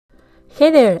Hey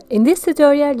there! In this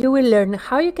tutorial you will learn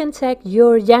how you can check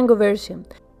your Django version.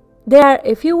 There are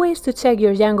a few ways to check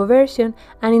your Django version,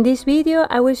 and in this video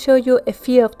I will show you a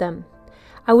few of them.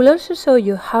 I will also show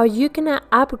you how you can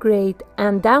upgrade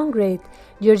and downgrade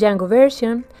your Django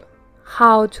version,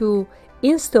 how to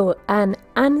install and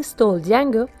uninstall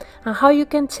Django, and how you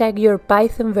can check your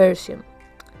Python version.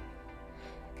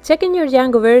 Checking your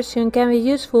Django version can be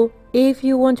useful if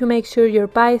you want to make sure your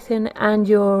Python and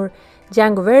your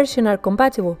Django version are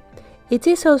compatible. It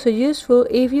is also useful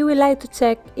if you would like to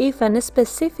check if a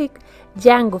specific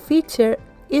Django feature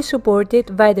is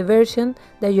supported by the version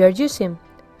that you are using.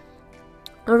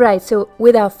 Alright, so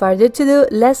without further ado,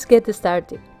 let's get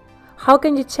started. How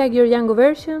can you check your Django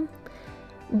version?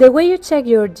 The way you check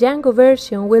your Django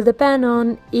version will depend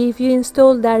on if you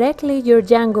install directly your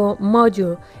Django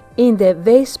module in the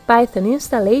base Python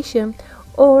installation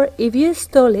or if you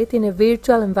install it in a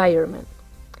virtual environment.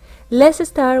 Let's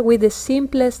start with the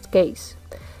simplest case.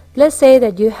 Let's say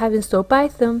that you have installed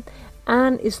Python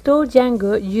and installed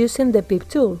Django using the pip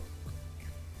tool.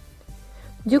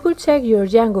 You could check your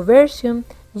Django version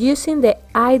using the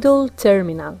idle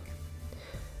terminal.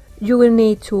 You will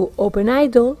need to open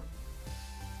idle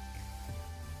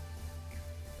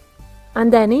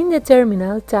and then in the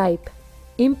terminal type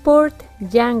import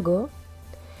Django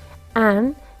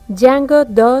and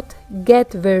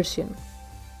django.getVersion.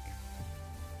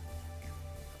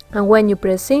 And when you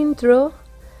press intro,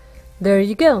 there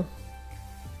you go,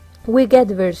 we get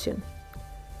the version.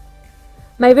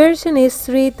 My version is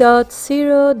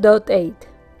 3.0.8.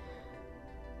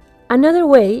 Another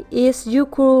way is you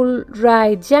could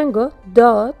write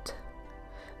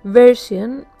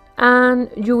Django.version and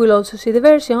you will also see the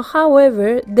version,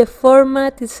 however, the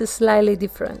format is slightly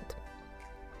different.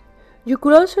 You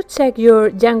could also check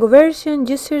your Django version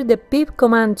using the pip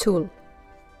command tool.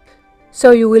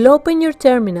 So you will open your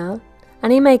terminal,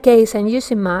 and in my case I'm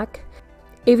using Mac.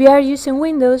 If you are using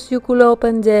Windows, you could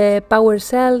open the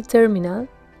PowerShell terminal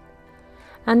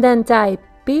and then type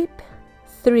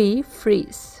pip3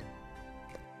 freeze.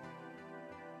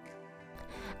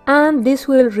 And this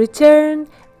will return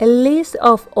a list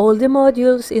of all the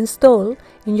modules installed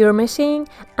in your machine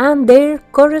and their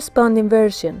corresponding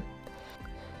version.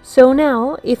 So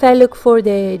now, if I look for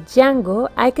the Django,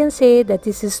 I can see that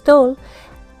it's installed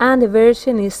and the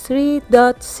version is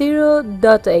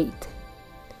 3.0.8.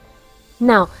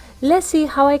 Now, let's see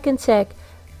how I can check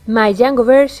my Django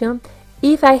version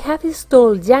if I have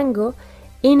installed Django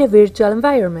in a virtual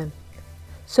environment.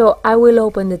 So I will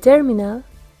open the terminal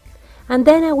and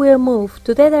then I will move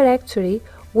to the directory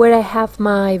where I have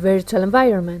my virtual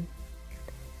environment.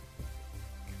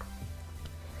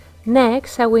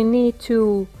 Next, I will need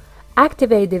to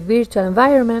activate the virtual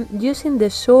environment using the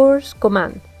source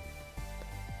command.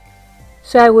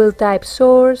 So I will type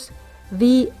source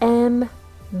vm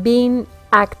bin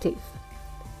active.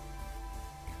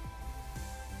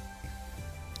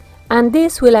 And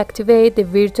this will activate the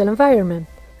virtual environment.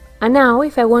 And now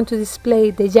if I want to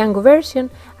display the Django version,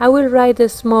 I will write a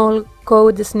small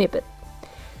code snippet.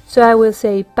 So I will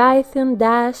say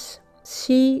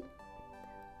python-c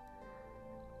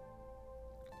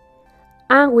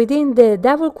and within the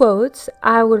double quotes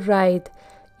I will write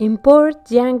import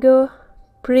Django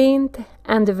print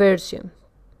and the version.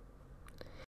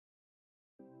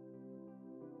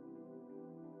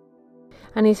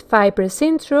 And if I press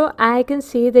intro, I can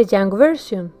see the Django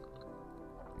version.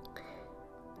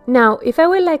 Now, if I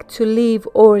would like to leave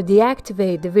or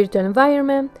deactivate the virtual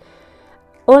environment,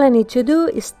 all I need to do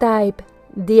is type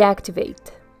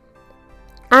deactivate.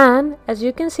 And as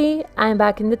you can see, I'm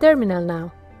back in the terminal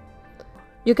now.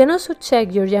 You can also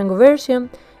check your Django version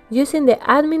using the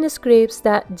admin scripts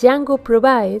that Django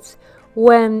provides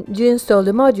when you install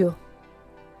the module.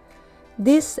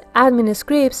 These admin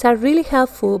scripts are really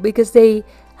helpful because they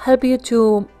help you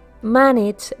to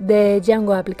manage the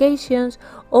Django applications,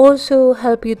 also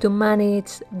help you to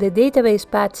manage the database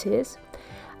patches.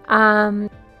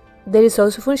 There is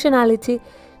also functionality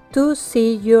to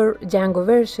see your Django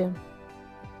version.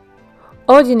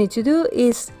 All you need to do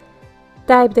is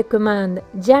type the command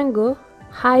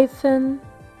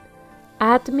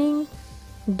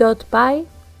django-admin.py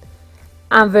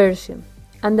and version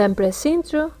and then press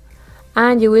intro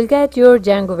and you will get your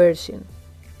Django version.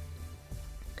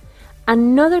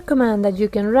 Another command that you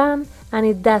can run and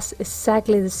it does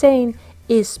exactly the same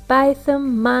is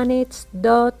python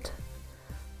manage.py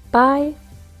 --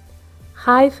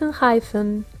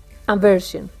 and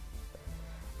version,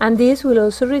 and this will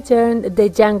also return the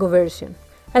Django version.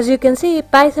 As you can see,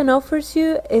 Python offers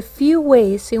you a few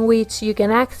ways in which you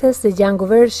can access the Django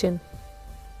version.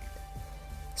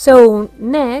 So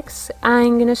next,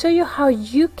 I'm going to show you how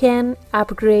you can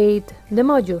upgrade the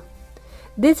module.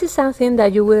 This is something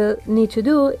that you will need to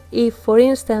do if, for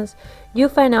instance, you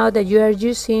find out that you are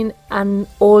using an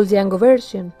old Django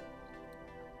version.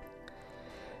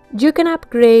 You can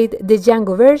upgrade the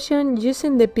Django version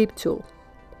using the pip tool.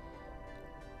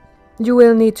 You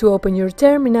will need to open your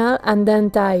terminal and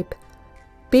then type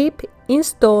pip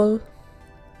install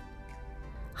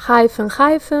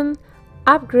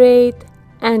upgrade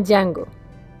and Django,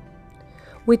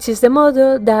 which is the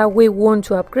module that we want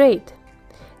to upgrade.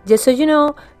 Just so you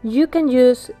know, you can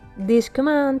use this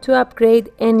command to upgrade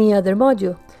any other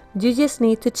module. You just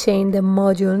need to change the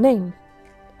module name.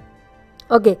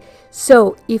 Okay,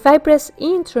 so if I press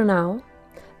intro now,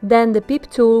 then the pip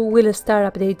tool will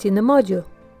start updating the module.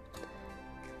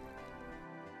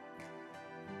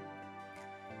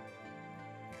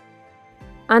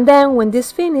 And then when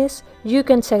this finishes, you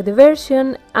can check the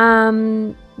version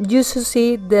and you should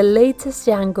see the latest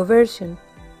Django version.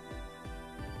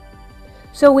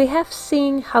 So we have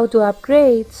seen how to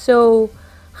upgrade, so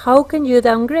how can you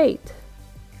downgrade?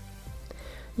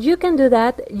 You can do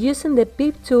that using the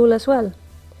pip tool as well.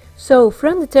 So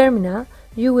from the terminal,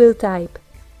 you will type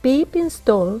pip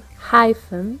install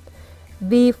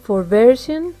 -v for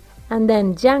version and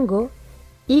then Django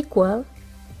equal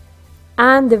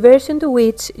and the version to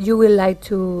which you would like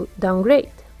to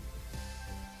downgrade.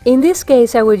 In this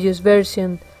case, I will use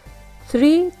version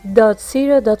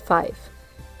 3.0.5.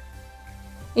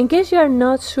 In case you are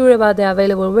not sure about the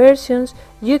available versions,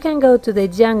 you can go to the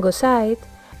Django site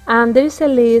and there is a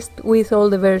list with all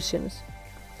the versions.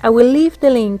 I will leave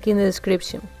the link in the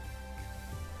description.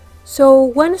 So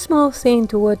one small thing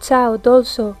to watch out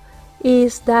also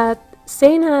is that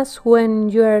same as when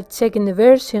you are checking the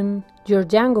version, your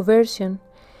Django version,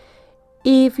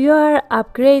 if you are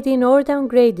upgrading or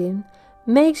downgrading,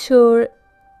 make sure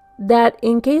that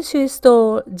in case you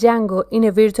install Django in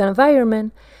a virtual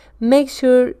environment, make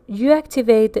sure you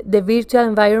activate the virtual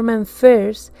environment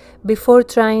first before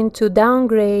trying to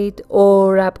downgrade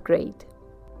or upgrade.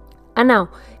 And now,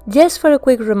 just for a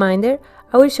quick reminder,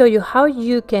 I will show you how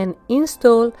you can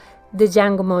install the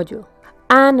Django module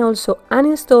and also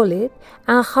uninstall it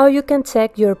and how you can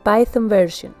check your Python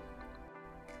version.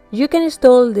 You can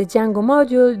install the Django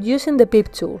module using the pip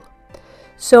tool.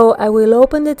 So I will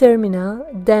open the terminal,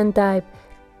 then type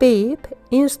pip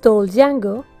install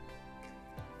Django,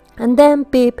 and then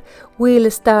pip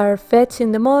will start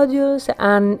fetching the modules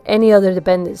and any other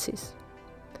dependencies.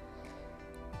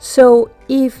 So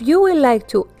if you would like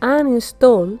to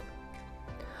uninstall,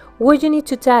 what you need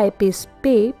to type is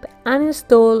pip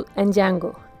uninstall and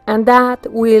Django, and that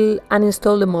will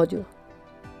uninstall the module.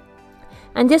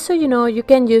 And just so you know, you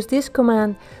can use this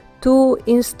command to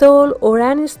install or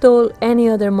uninstall any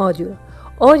other module.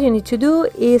 All you need to do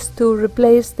is to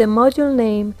replace the module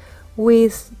name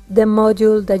with the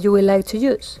module that you would like to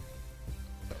use.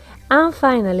 And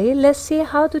finally, let's see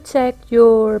how to check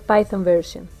your Python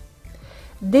version.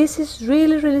 This is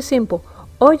really simple.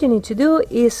 All you need to do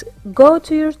is go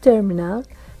to your terminal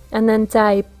and then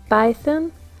type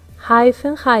Python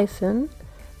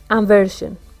and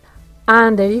version.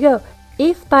 And there you go.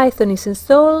 If Python is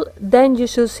installed, then you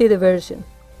should see the version.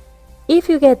 If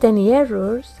you get any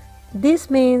errors, this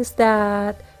means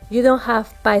that you don't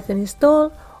have Python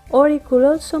installed, or it could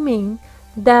also mean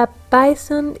that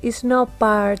Python is not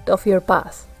part of your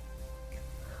path.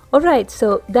 Alright,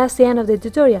 so that's the end of the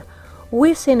tutorial.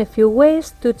 We've seen a few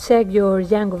ways to check your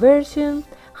Django version,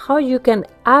 how you can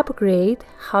upgrade,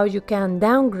 how you can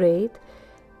downgrade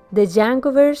the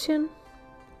Django version,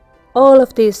 all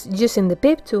of this using the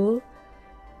pip tool.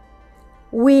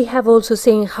 We have also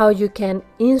seen how you can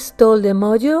install the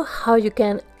module, how you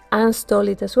can uninstall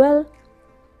it as well.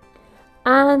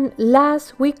 And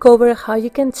last, we covered how you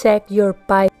can check your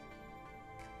Python.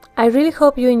 I really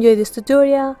hope you enjoyed this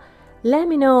tutorial. Let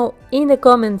me know in the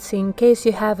comments in case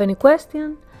you have any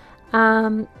question.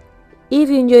 If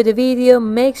you enjoyed the video,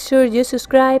 make sure you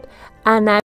subscribe and